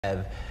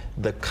have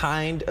the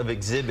kind of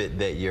exhibit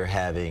that you're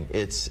having.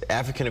 It's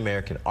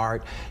African-American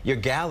art. Your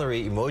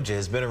gallery, Umoja,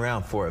 has been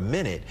around for a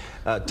minute.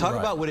 Talk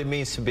about what it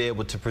means to be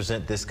able to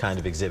present this kind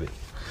of exhibit.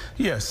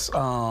 Yes,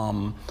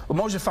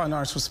 Umoja Fine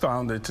Arts was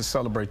founded to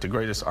celebrate the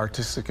greatest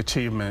artistic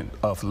achievement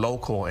of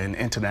local and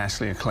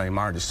internationally acclaimed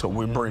artists. So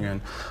we're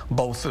bringing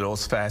both of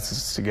those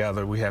facets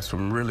together. We have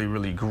some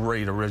really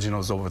great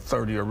originals, over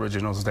 30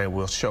 originals that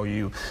we'll show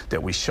you,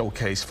 that we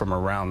showcase from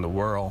around the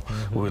world.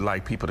 We would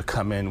like people to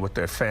come in with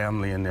their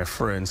family and their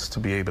friends to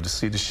be able to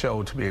see the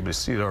show, to be able to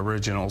see the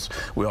originals.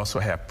 We also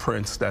have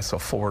prints that's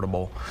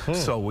affordable.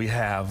 So we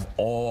have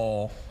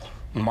all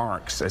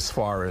marks as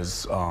far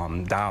as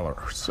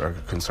dollars are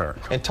concerned.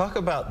 And talk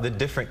about the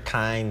different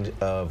kind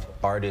of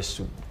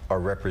artists are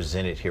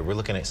represented here. We're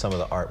looking at some of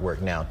the artwork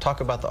now.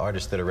 Talk about the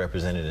artists that are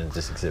represented in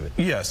this exhibit.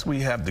 Yes,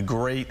 we have the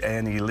great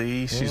Annie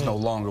Lee. She's no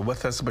longer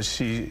with us, but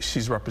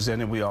she's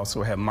represented. We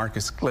also have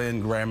Marcus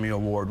Glenn, Grammy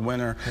Award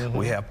winner.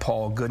 We have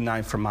Paul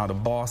Goodnight from out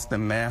of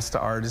Boston, master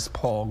artist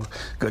Paul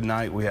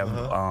Goodnight. We have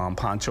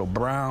Poncho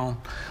Brown.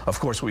 Of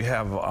course, we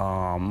have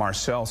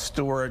Marcel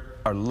Stewart,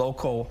 our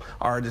local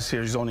artist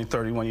here. He's only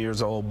 31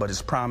 years old, but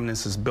his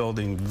prominence is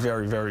building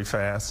very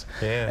fast.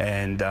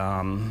 And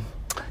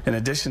in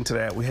addition to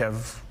that, we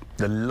have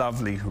the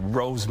lovely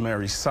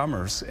Rosemary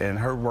Summers, and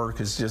her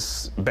work is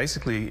just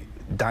basically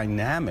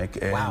dynamic.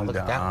 And wow, look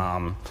at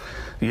that.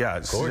 Yeah,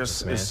 it's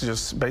gorgeous, it's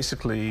just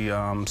basically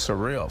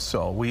surreal.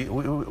 So we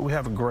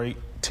have a great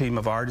team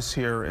of artists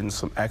here and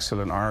some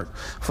excellent art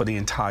for the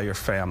entire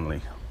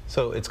family.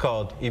 So it's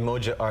called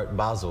Umoja Art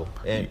Basel.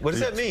 And what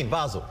does that mean,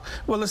 Basel?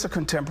 Well, it's a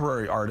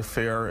contemporary art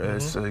affair.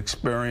 It's an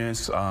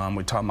experience.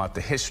 We're talking about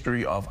the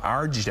history of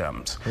our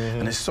gems.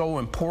 And it's so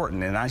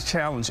important. And I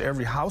challenge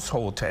every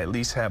household to at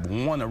least have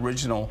one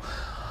original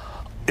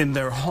in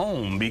their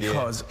home,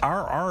 because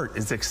our art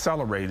is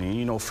accelerating.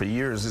 You know, for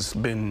years it's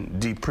been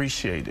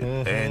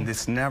depreciated, and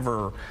it's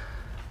never.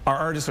 Our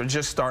artists are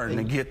just starting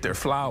to get their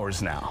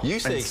flowers now.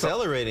 You say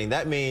accelerating,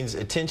 that means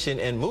attention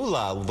and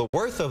moolah, the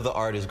worth of the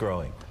art is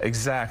growing.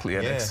 Exactly,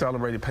 at an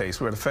accelerated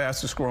pace. We're the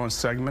fastest growing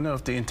segment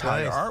of the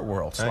entire art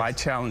world. So I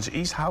challenge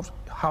each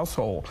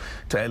household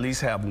to at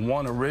least have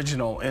one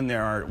original in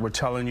their art. We're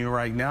telling you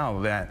right now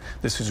that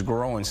this is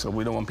growing, so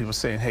we don't want people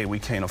saying, hey, we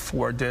can't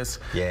afford this.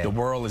 The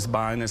world is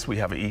buying this. We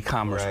have an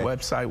e-commerce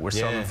website. We're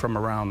selling from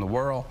around the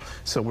world.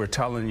 So we're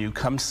telling you,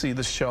 come see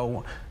the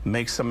show,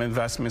 make some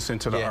investments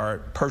into the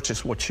art,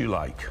 purchase what you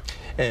like.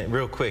 And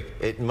real quick,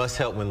 it must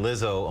help when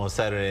Lizzo on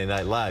Saturday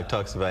Night Live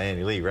talks about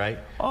Annie Lee, right?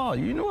 Oh,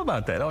 you knew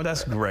about that. Oh,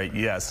 that's great.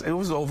 Yes, it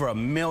was over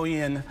 1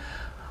 million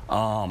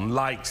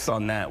likes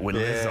on that with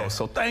Lizzo.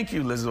 So thank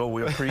you, Lizzo.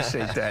 We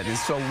appreciate that. And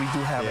so we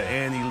do have an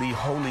Annie Lee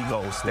Holy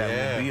Ghost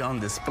that will be on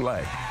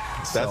display.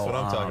 That's what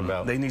I'm talking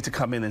about. They need to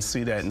come in and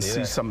see that and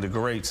see some of the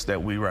greats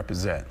that we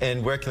represent.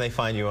 And where can they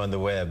find you on the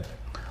web?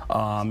 We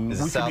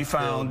can be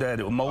found at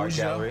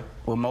Umoja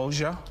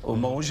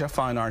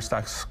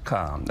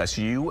Finearts.com. That's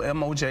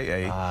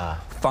UMOJA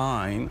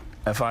Fine,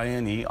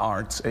 F-I-N-E,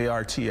 Arts,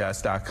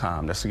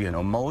 ARTS.com. That's again,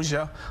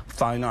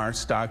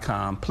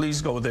 UmojaFineArts.com.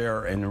 Please go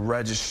there and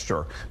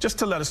register, just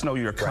to let us know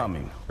you're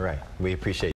coming. Right. We appreciate it.